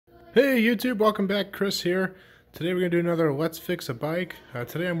Hey YouTube, welcome back. Chris here. Today we're going to do another Let's Fix a Bike.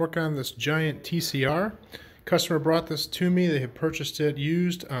 Today I'm working on this giant TCR. Customer brought this to me. They had purchased it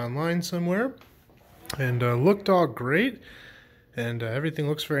used online somewhere and looked all great, and everything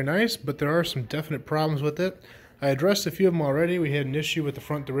looks very nice, but there are some definite problems with it. I addressed a few of them already. We had an issue with the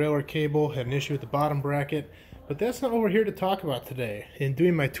front derailleur cable, had an issue with the bottom bracket, but that's not what we're here to talk about today. In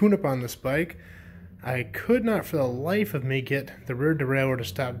doing my tune-up on this bike, I could not for the life of me get the rear derailleur to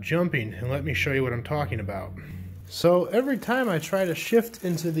stop jumping, and let me show you what I'm talking about. So every time I try to shift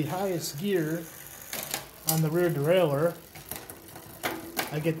into the highest gear on the rear derailleur,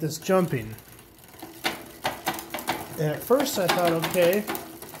 I get this jumping. And at first I thought, okay,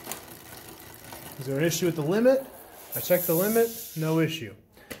 is there an issue with the limit? I checked the limit, no issue.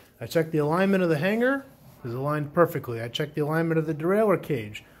 I checked the alignment of the hanger, it was aligned perfectly. I checked the alignment of the derailleur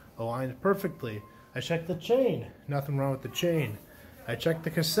cage, aligned perfectly. I checked the chain, nothing wrong with the chain. I checked the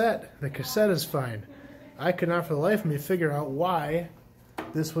cassette is fine. I could not for the life of me figure out why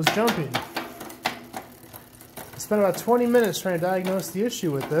this was jumping. I spent about 20 minutes trying to diagnose the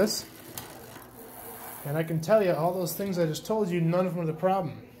issue with this, and I can tell you all those things I just told you, none of them are the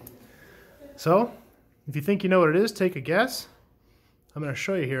problem. So, if you think you know what it is, take a guess. I'm going to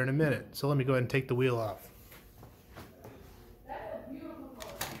show you here in a minute, so let me go ahead and take the wheel off.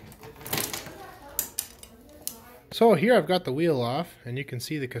 So here I've got the wheel off, and you can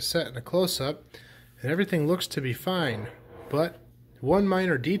see the cassette in a close-up, and everything looks to be fine. But one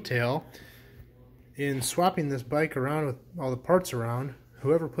minor detail, in swapping this bike around with all the parts around,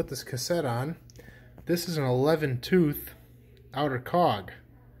 whoever put this cassette on, this is an 11-tooth outer cog.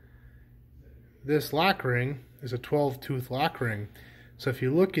 This lock ring is a 12-tooth lock ring. So if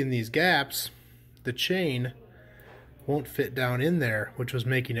you look in these gaps, the chain won't fit down in there, which was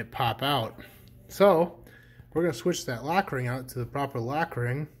making it pop out. So we're going to switch that lock ring out to the proper lock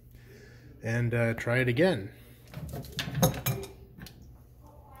ring and try it again.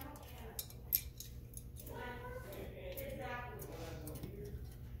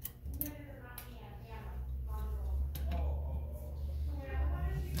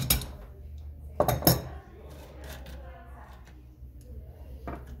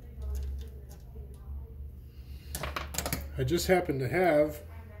 I just happen to have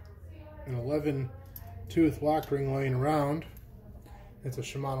an 11-tooth lock ring laying around. It's a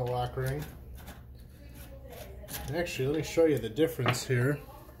Shimano lock ring. And actually, let me show you the difference here.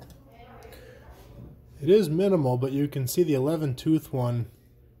 It is minimal, but you can see the 11-tooth one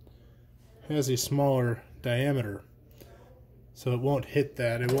has a smaller diameter, so it won't hit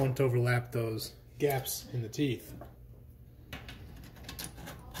that. It won't overlap those gaps in the teeth.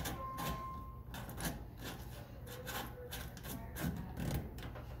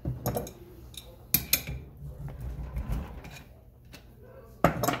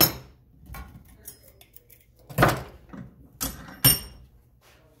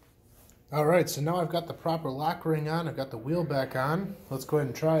 Alright, so now I've got the proper lock ring on, I've got the wheel back on. Let's go ahead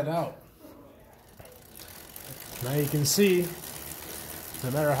and try it out. Now you can see,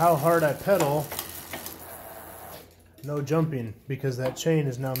 no matter how hard I pedal, no jumping, because that chain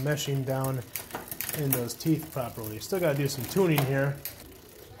is now meshing down in those teeth properly. Still got to do some tuning here.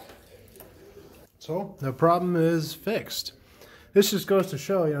 So the problem is fixed. This just goes to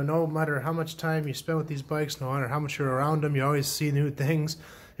show, no matter how much time you spend with these bikes, no matter how much you're around them, you always see new things.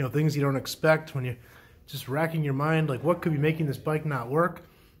 Things you don't expect when you're just racking your mind, like what could be making this bike not work.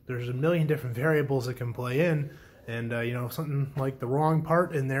 There's a million different variables that can play in, and something like the wrong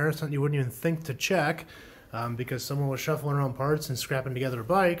part in there, something you wouldn't even think to check, because someone was shuffling around parts and scrapping together a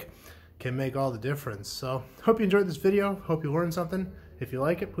bike, can make all the difference. So hope you enjoyed this video, hope you learned something. If you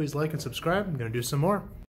like it, please like and subscribe. I'm going to do some more.